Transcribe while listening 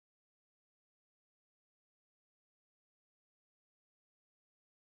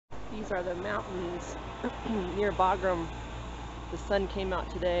These are the mountains near Baghram. The sun came out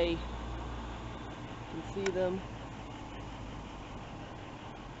today. You can see them.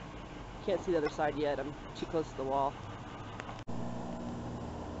 Can't see the other side yet. I'm too close to the wall.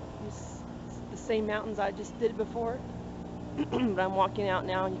 These the same mountains I just did before, but I'm walking out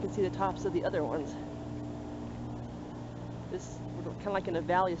now and you can see the tops of the other ones. This we're kind of like in a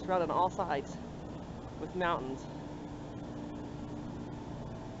valley surrounded on all sides with mountains.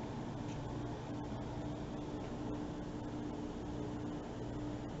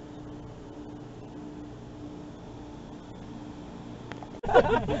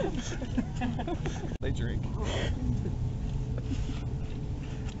 They drink.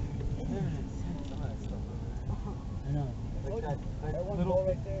 I know. That one little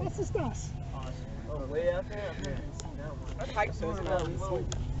right there. That's just us. Oh, way out there? I've hiked those mountains.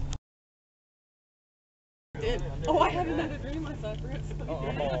 Oh, I haven't had a dream last night. I forgot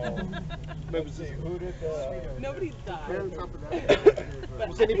to Nobody's died.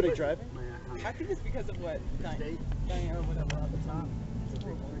 Was anybody driving? I think it's because of what Diane or whatever at the top.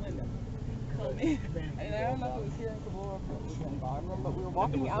 Told me. And I don't know if it was here in Kabul or if it was in Baghram, but we were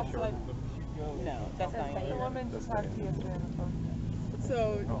walking outside. No, that's Diane. The woman just had TSA on the phone.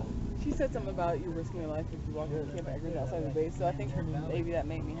 So she said something about you risking your life if you walk with campbaggers outside the base. So I think maybe that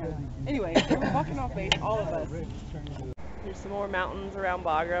made me her. Anyway, we were walking off base, all of us. There's some more mountains around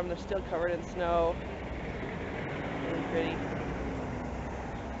Baghram. They're still covered in snow. Really pretty.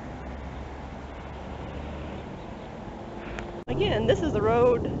 Again, this is the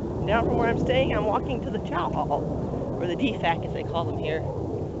road down from where I'm staying. I'm walking to the chow hall, or the DFAC as they call them here.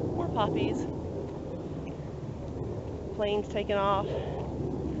 More poppies. Planes taking off.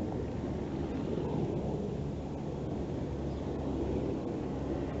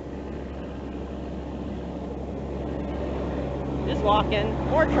 Just walking.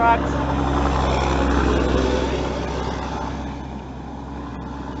 More trucks.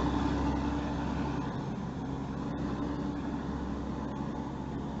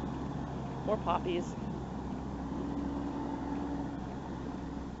 More poppies.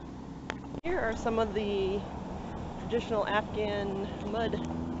 Here are some of the traditional Afghan mud huts.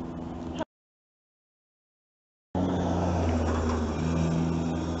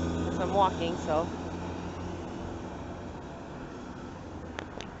 I'm walking, so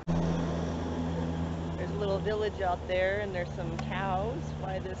there's a little village out there, and there's some cows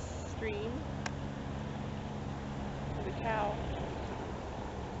by this stream. There's a cow.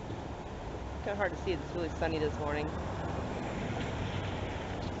 Kind of hard to see. It's really sunny this morning.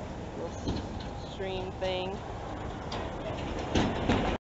 Little stream thing.